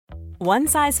One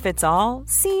size fits all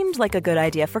seemed like a good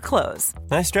idea for clothes.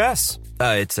 Nice dress.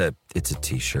 It's a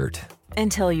t-shirt.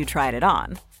 Until you tried it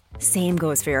on. Same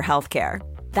goes for your healthcare.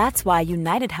 That's why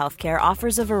United Healthcare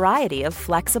offers a variety of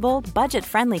flexible,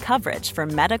 budget-friendly coverage for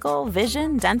medical,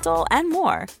 vision, dental, and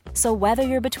more. So whether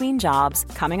you're between jobs,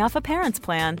 coming off a parent's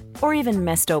plan, or even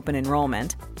missed open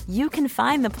enrollment, you can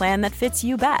find the plan that fits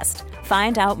you best.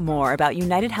 Find out more about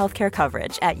United Healthcare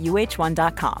coverage at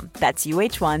uh1.com. That's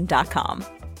uh1.com.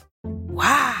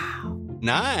 Wow.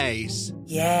 Nice.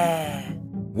 Yeah.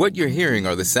 What you're hearing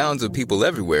are the sounds of people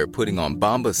everywhere putting on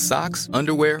Bombas socks,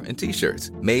 underwear, and T-shirts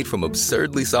made from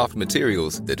absurdly soft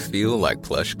materials that feel like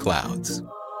plush clouds.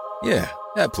 Yeah,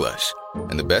 that plush.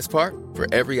 And the best part?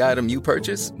 For every item you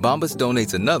purchase, Bombas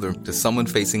donates another to someone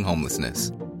facing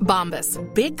homelessness. Bombas.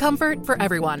 Big comfort for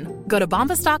everyone. Go to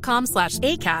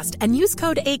bombas.com/ACAST and use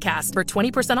code ACAST for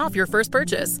 20% off your first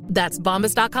purchase. That's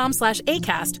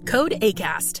bombas.com/ACAST. Code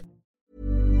ACAST.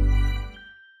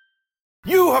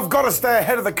 You have got to stay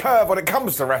ahead of the curve when it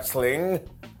comes to wrestling.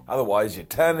 Otherwise, you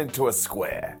turn into a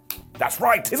square. That's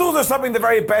right. It's also something the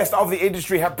very best of the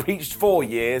industry have preached for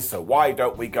years, so why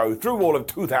don't we go through all of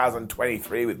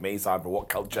 2023 with me, Simon for What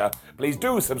Culture? Please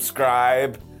do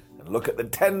subscribe and look at the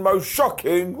 10 most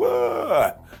shocking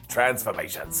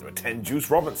transformations to attend Juice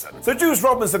Robinson. So Juice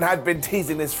Robinson had been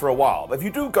teasing this for a while, but if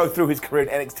you do go through his career in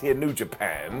NXT and New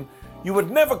Japan, you would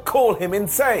never call him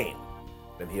insane.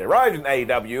 Then he arrived in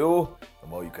AEW,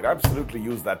 and well, you could absolutely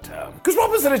use that term. Because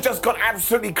Robinson has just gone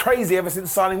absolutely crazy ever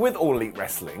since signing with All Elite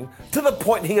Wrestling, to the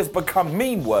point he has become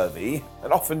meme-worthy,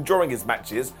 and often during his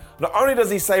matches, not only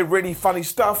does he say really funny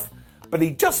stuff, but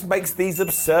he just makes these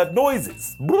absurd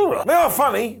noises. They are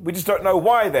funny, we just don't know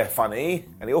why they're funny,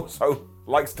 and he also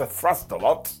likes to thrust a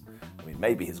lot. I mean,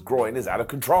 maybe his groin is out of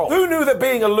control. Who knew that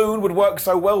being a loon would work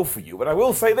so well for you? But I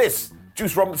will say this,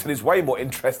 Juice Robinson is way more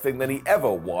interesting than he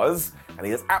ever was, and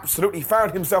he has absolutely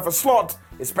found himself a slot,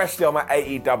 especially on that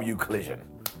AEW Collision.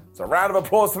 So a round of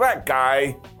applause to that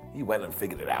guy. He went and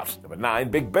figured it out. Number 9,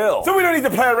 Big Bill. So we don't need to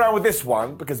play around with this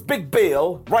one, because Big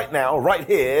Bill, right now, right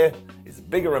here, is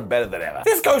bigger and better than ever.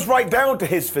 This goes right down to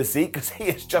his physique, because he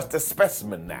is just a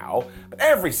specimen now. But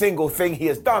every single thing he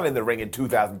has done in the ring in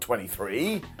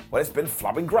 2023, well, it's been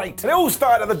flubbing great. And it all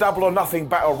started at the Double or Nothing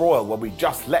Battle Royal, when we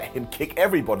just let him kick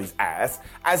everybody's ass,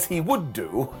 as he would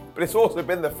do. But it's also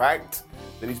been the fact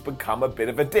that he's become a bit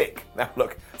of a dick. Now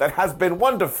look, that has been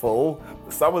wonderful,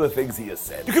 for some of the things he has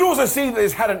said. You can also see that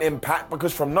it's had an impact,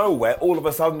 because from nowhere, all of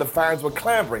a sudden the fans were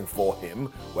clamoring for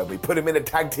him when we put him in a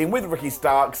tag team with Ricky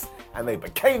Starks, and they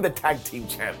became the tag team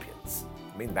champions.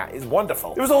 I mean, that is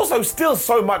wonderful. There was also still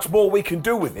so much more we can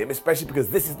do with him, especially because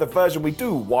this is the version we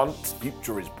do want.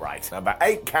 Future is bright. Number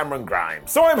 8, Cameron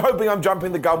Grimes. So I'm hoping I'm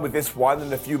jumping the gun with this one.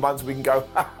 In a few months we can go,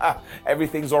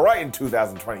 everything's all right in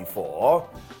 2024.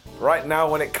 Right now,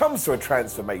 when it comes to a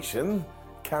transformation,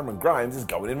 Cameron Grimes is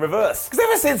going in reverse. Because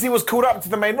ever since he was called up to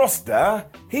the main roster,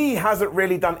 he hasn't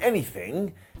really done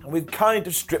anything, and we've kind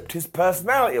of stripped his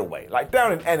personality away. Like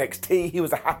down in NXT, he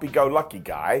was a happy-go-lucky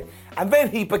guy, and then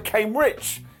he became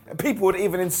rich. And people would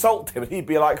even insult him, and he'd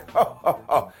be like,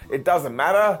 it doesn't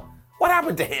matter. What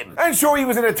happened to him? And sure, he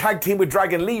was in a tag team with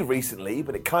Dragon Lee recently,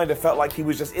 but it kind of felt like he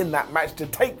was just in that match to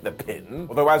take the pin.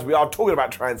 Although as we are talking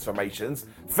about transformations,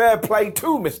 fair play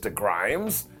to Mr.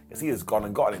 Grimes, as he has gone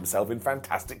and gotten himself in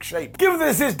fantastic shape. Given that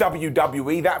this is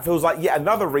WWE, that feels like yet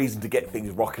another reason to get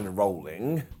things rocking and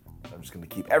rolling. I'm just going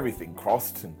to keep everything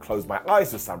crossed and close my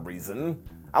eyes for some reason.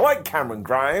 I like Cameron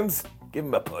Grimes. Give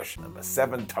him a push. Number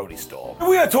 7, Tony Storm. And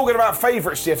we are talking about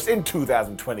favourite shifts in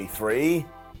 2023.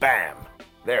 Bam.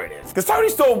 There it is. Because Tony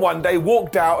Storm one day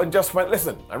walked out and just went,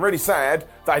 listen, I'm really sad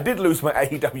that I did lose my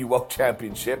AEW World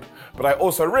Championship, but I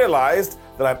also realised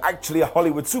that I'm actually a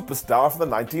Hollywood superstar from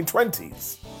the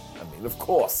 1920s. I mean, of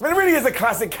course. I mean, it really is a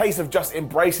classic case of just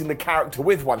embracing the character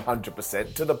with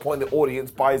 100% to the point the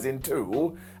audience buys in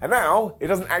too. And now, it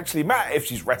doesn't actually matter if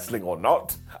she's wrestling or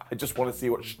not. I just want to see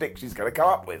what shtick she's going to come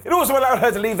up with. It also allowed her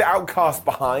to leave the Outcast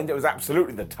behind. It was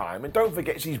absolutely the time. And don't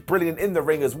forget, she's brilliant in the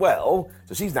ring as well.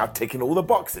 So she's now ticking all the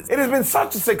boxes. It has been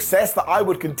such a success that I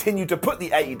would continue to put the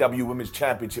AEW Women's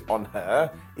Championship on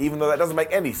her, even though that doesn't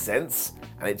make any sense.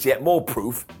 And it's yet more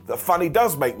proof that funny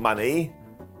does make money.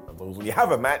 When you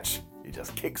have a match, you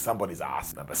just kick somebody's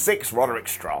ass. Number 6, Roderick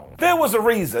Strong. There was a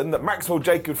reason that Maxwell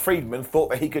Jacob Friedman thought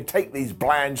that he could take these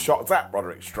bland shots at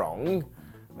Roderick Strong.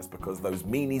 That's because those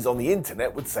meanies on the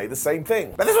internet would say the same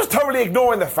thing. But this was totally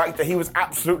ignoring the fact that he was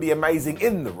absolutely amazing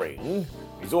in the ring.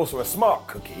 He's also a smart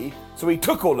cookie, so he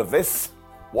took all of this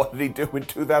What did he do in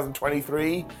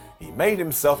 2023? He made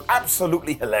himself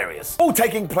absolutely hilarious. All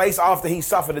taking place after he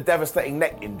suffered a devastating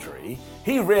neck injury.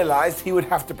 He realized he would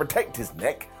have to protect his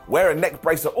neck, wear a neck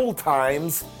brace at all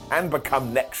times, and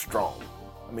become neck strong.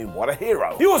 I mean, what a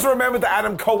hero. He also remembered that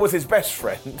Adam Cole was his best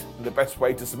friend, and the best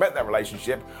way to cement that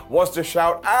relationship was to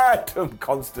shout Adam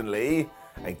constantly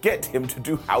and get him to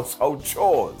do household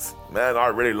chores. Man, I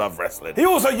really love wrestling. He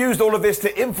also used all of this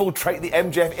to infiltrate the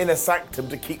MJF inner sanctum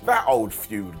to keep that old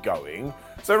feud going.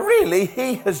 So really,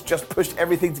 he has just pushed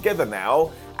everything together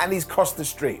now, and he's crossed the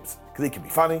streets. Because he can be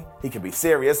funny, he can be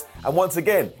serious, and once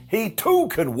again, he too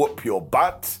can whoop your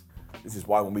butt. This is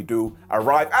why when we do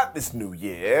arrive at this new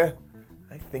year,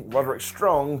 I think Roderick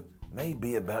Strong may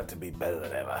be about to be better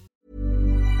than ever.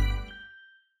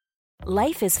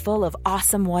 Life is full of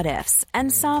awesome what-ifs,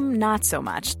 and some not so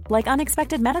much, like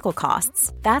unexpected medical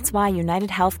costs. That's why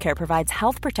United Healthcare provides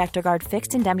Health Protector Guard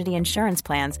fixed indemnity insurance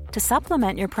plans to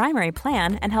supplement your primary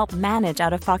plan and help manage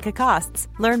out-of-pocket costs.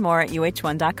 Learn more at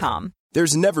uh1.com.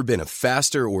 There's never been a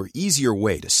faster or easier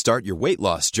way to start your weight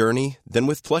loss journey than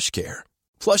with PlushCare.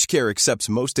 PlushCare accepts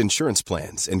most insurance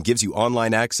plans and gives you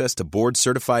online access to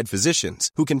board-certified physicians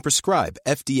who can prescribe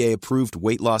FDA-approved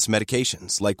weight loss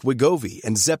medications like Wegovy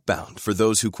and Zepbound for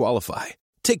those who qualify.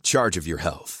 Take charge of your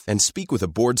health and speak with a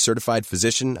board-certified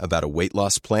physician about a weight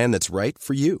loss plan that's right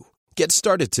for you. Get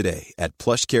started today at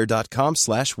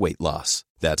plushcare.com/weight-loss.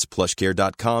 That's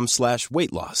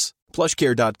plushcare.com/weight-loss.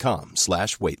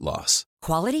 plushcare.com/weight-loss.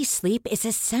 Quality sleep is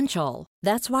essential.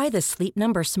 That's why the Sleep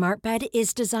Number Smart Bed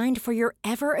is designed for your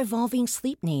ever-evolving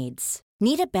sleep needs.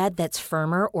 Need a bed that's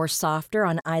firmer or softer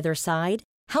on either side?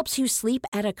 Helps you sleep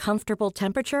at a comfortable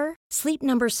temperature? Sleep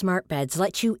Number Smart Beds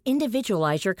let you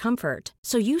individualize your comfort,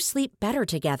 so you sleep better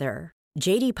together.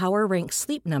 J.D. Power ranks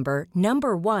Sleep Number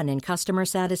number 1 in customer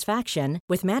satisfaction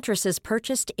with mattresses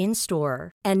purchased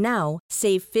in-store. And now,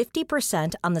 save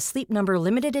 50% on the Sleep Number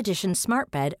Limited Edition Smart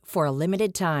Bed for a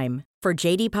limited time. For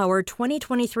J.D. Power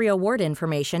 2023 award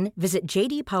information, visit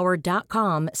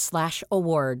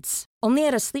jdpower.com/awards. Only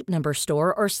at a Sleep Number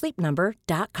store or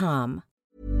sleepnumber.com.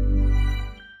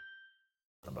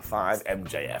 Number 5,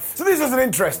 MJF. So this is an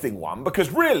interesting one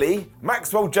because really,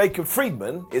 Maxwell Jacob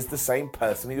Friedman is the same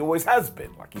person he always has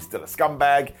been. Like, he's still a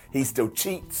scumbag, he still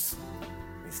cheats,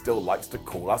 he still likes to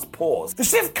call us paws. The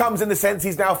shift comes in the sense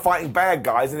he's now fighting bad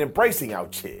guys and embracing our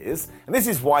cheers, and this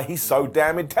is why he's so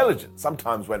damn intelligent.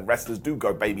 Sometimes when wrestlers do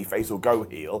go babyface or go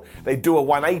heel, they do a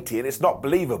 180 and it's not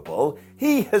believable.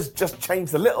 He has just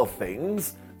changed the little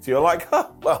things, so you're like,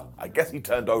 well, I guess he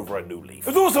turned over a new leaf.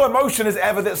 There's also emotion as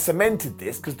ever that cemented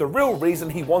this, because the real reason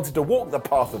he wanted to walk the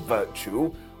path of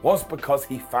virtue was because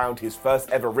he found his first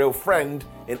ever real friend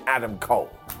in Adam Cole.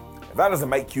 If that doesn't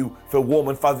make you feel warm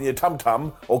and fuzzy in your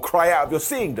tum-tum or cry out of your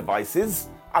seeing devices,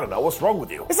 I don't know what's wrong with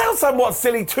you. It sounds somewhat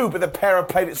silly too, but the pair have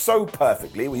played it so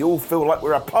perfectly, we all feel like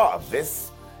we're a part of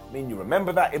this. I mean, you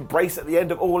remember that embrace at the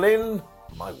end of All In?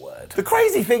 My word. The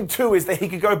crazy thing too is that he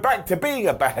could go back to being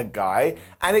a bad guy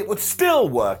and it would still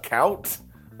work out.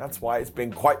 That's why it's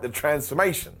been quite the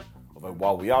transformation. Although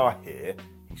while we are here,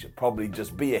 he should probably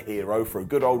just be a hero for a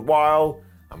good old while.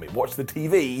 I mean, watch the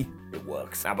TV, it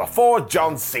works. Number 4,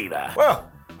 John Cena. Well,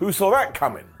 who saw that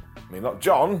coming? I mean, not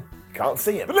John. Can't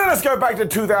see him. But let us go back to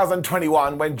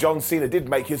 2021 when John Cena did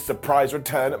make his surprise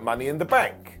return at Money in the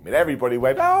Bank. I mean, everybody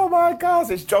went, oh my gosh,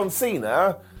 it's John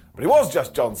Cena. But he was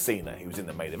just John Cena. He was in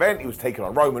the main event, he was taking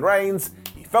on Roman Reigns,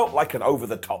 he felt like an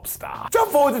over-the-top star.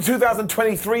 Jump forward to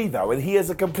 2023 though, and he is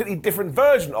a completely different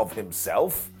version of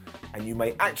himself, and you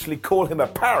may actually call him a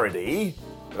parody,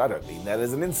 but I don't mean that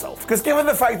as an insult. Because given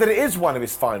the fact that it is one of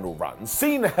his final runs,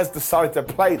 Cena has decided to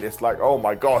play this like, oh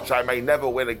my gosh, I may never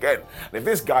win again, and if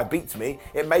this guy beats me,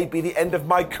 it may be the end of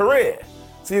my career.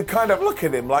 So you kind of look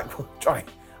at him like, well, Johnny,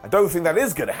 I don't think that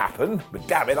is going to happen, but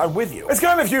damn it, I'm with you. It's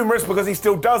kind of humorous because he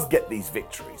still does get these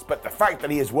victories, but the fact that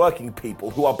he is working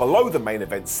people who are below the main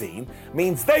event scene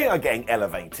means they are getting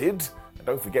elevated. And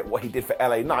don't forget what he did for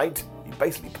LA Knight, he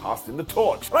basically passed in the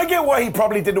torch. And I get why he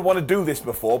probably didn't want to do this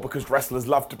before because wrestlers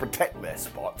love to protect their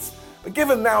spots. But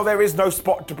given now there is no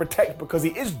spot to protect because he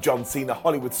is John Cena,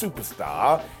 Hollywood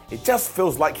superstar, it just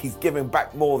feels like he's giving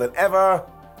back more than ever.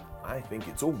 I think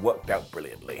it's all worked out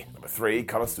brilliantly. Number 3,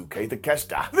 Konosuke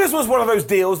Takeshita. This was one of those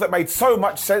deals that made so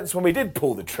much sense when we did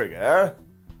pull the trigger,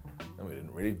 and we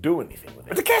didn't really do anything with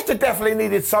it. But Takeshita definitely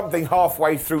needed something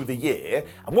halfway through the year,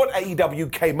 and what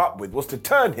AEW came up with was to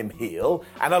turn him heel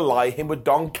and ally him with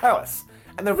Don Callis.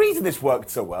 And the reason this worked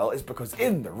so well is because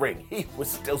in the ring, he was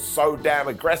still so damn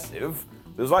aggressive.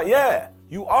 It was like, yeah,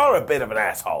 you are a bit of an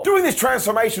asshole. Doing this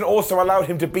transformation also allowed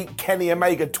him to beat Kenny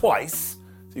Omega twice,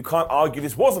 So you can't argue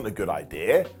this wasn't a good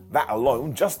idea. That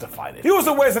alone justified it. He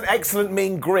also wears an excellent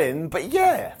mean grin, but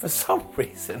yeah, for some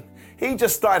reason, he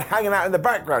just started hanging out in the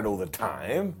background all the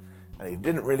time, and he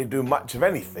didn't really do much of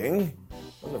anything.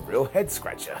 It was a real head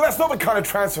scratcher. But that's not the kind of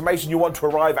transformation you want to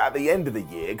arrive at the end of the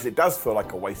year, because it does feel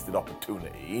like a wasted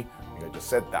opportunity. I think I just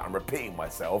said that, I'm repeating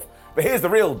myself. But here's the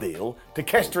real deal.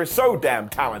 Takeshita is so damn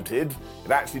talented,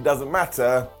 it actually doesn't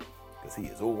matter, because he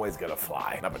is always going to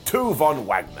fly. Number 2, Von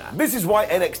Wagner. This is why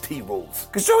NXT rules.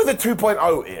 Because during the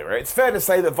 2.0 era, it's fair to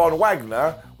say that Von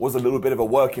Wagner was a little bit of a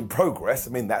work in progress. I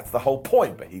mean, that's the whole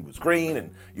point. But he was green,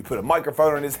 and you put a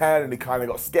microphone in his hand, and he kind of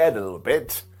got scared a little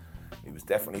bit. He was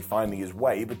definitely finding his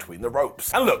way between the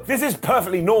ropes. And look, this is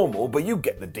perfectly normal, but you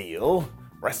get the deal.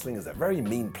 Wrestling is a very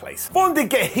mean place. Von did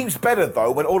get heaps better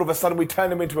though when all of a sudden we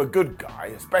turned him into a good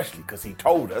guy, especially because he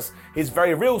told us his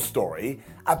very real story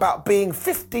about being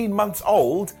 15 months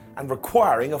old and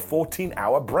requiring a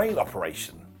 14-hour brain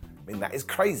operation. I mean, that is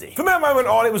crazy. From that moment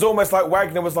on, it was almost like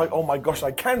Wagner was like, oh my gosh,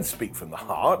 I can speak from the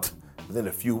heart. Within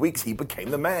a few weeks, he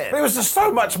became the man. But it was just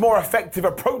so much more effective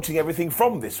approaching everything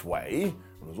from this way.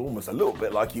 It was almost a little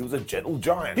bit like he was a gentle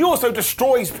giant. He also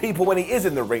destroys people when he is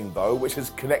in the ring, though, which is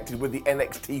connected with the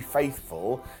NXT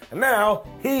faithful. And now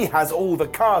he has all the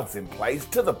cards in place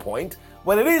to the point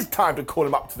when it is time to call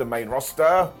him up to the main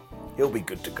roster, he'll be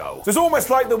good to go. So it's almost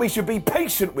like that we should be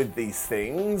patient with these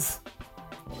things.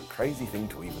 What a crazy thing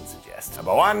to even suggest.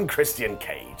 Number 1, Christian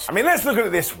Cage. I mean, let's look at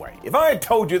it this way. If I had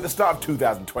told you at the start of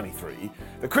 2023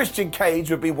 that Christian Cage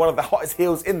would be one of the hottest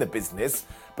heels in the business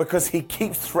because he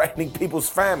keeps threatening people's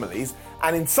families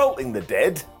and insulting the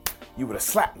dead, you would have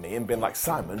slapped me and been like,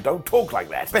 Simon, don't talk like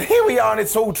that. But here we are, and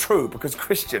it's all true, because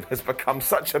Christian has become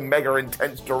such a mega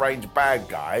intense, deranged bad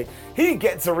guy, he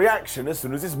gets a reaction as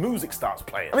soon as his music starts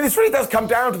playing. I mean, this really does come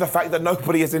down to the fact that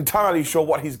nobody is entirely sure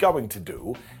what he's going to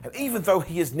do, and even though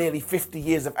he is nearly 50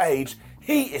 years of age,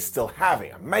 he is still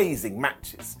having amazing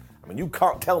matches. I mean, you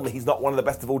can't tell me he's not one of the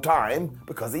best of all time,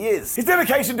 because he is. His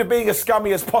dedication to being as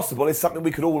scummy as possible is something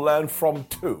we could all learn from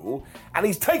too, and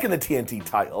he's taken the TNT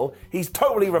title, he's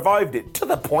totally revived it, to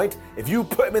the point, if you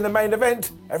put him in the main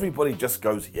event, everybody just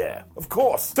goes, yeah, of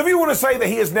course. So if you want to say that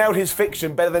he has nailed his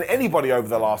fiction better than anybody over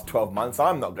the last 12 months,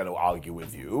 I'm not going to argue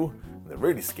with you. The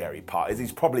really scary part is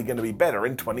he's probably going to be better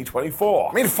in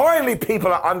 2024. I mean, finally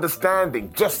people are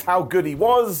understanding just how good he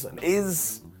was and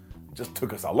is. It just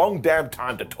took us a long damn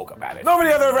time to talk about it. Not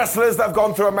many other wrestlers that have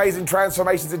gone through amazing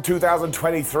transformations in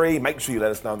 2023. Make sure you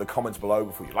let us know in the comments below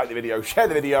before you like the video, share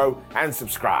the video, and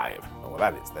subscribe. And what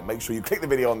that is, then make sure you click the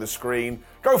video on the screen,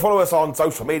 go follow us on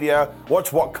social media, watch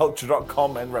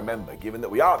whatculture.com, and remember, given that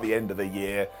we are at the end of the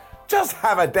year, just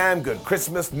have a damn good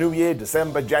Christmas, New Year,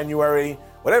 December, January,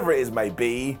 whatever it is may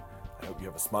be. I hope you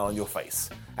have a smile on your face.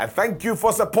 And thank you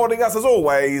for supporting us as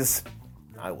always.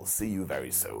 I will see you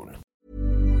very soon.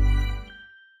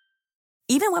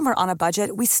 Even when we're on a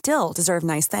budget, we still deserve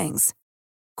nice things.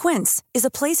 Quince is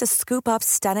a place to scoop up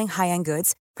stunning high-end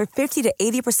goods for 50 to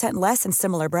 80% less than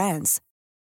similar brands.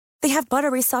 They have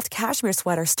buttery soft cashmere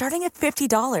sweaters starting at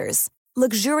 $50,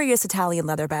 luxurious Italian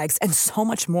leather bags, and so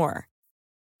much more.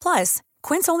 Plus,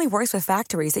 Quince only works with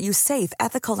factories that use safe,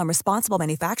 ethical, and responsible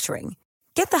manufacturing.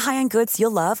 Get the high-end goods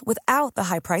you'll love without the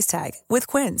high price tag with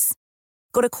Quince.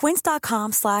 Go to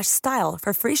quince.com/style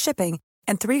for free shipping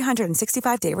and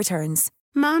 365-day returns.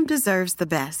 Mom deserves the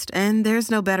best, and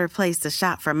there's no better place to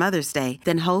shop for Mother's Day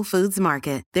than Whole Foods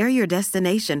Market. They're your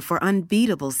destination for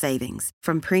unbeatable savings,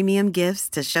 from premium gifts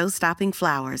to show-stopping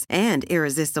flowers and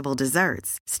irresistible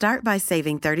desserts. Start by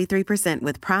saving 33%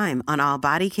 with Prime on all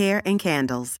body care and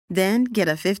candles. Then get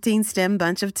a 15-stem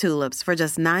bunch of tulips for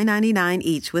just $9.99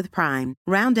 each with Prime.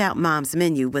 Round out Mom's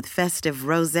menu with festive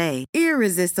rosé,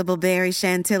 irresistible berry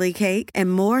chantilly cake,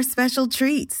 and more special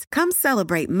treats. Come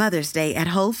celebrate Mother's Day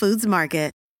at Whole Foods Market.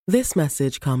 This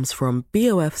message comes from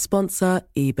BOF sponsor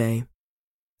eBay.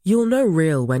 You'll know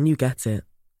real when you get it.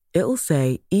 It'll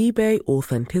say eBay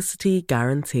Authenticity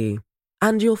Guarantee.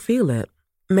 And you'll feel it.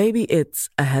 Maybe it's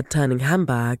a head-turning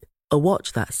handbag, a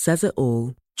watch that says it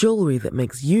all, jewelry that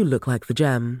makes you look like the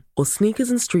gem, or sneakers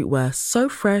and streetwear so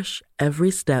fresh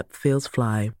every step feels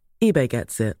fly. eBay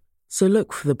gets it. So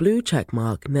look for the blue check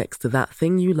mark next to that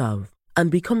thing you love. And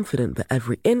be confident that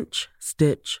every inch,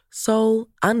 stitch, sole,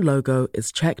 and logo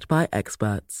is checked by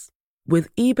experts.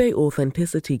 With eBay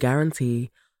Authenticity Guarantee,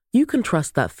 you can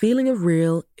trust that feeling of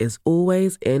real is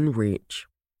always in reach.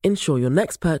 Ensure your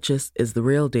next purchase is the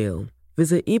real deal.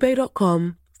 Visit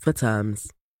ebay.com for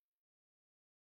terms.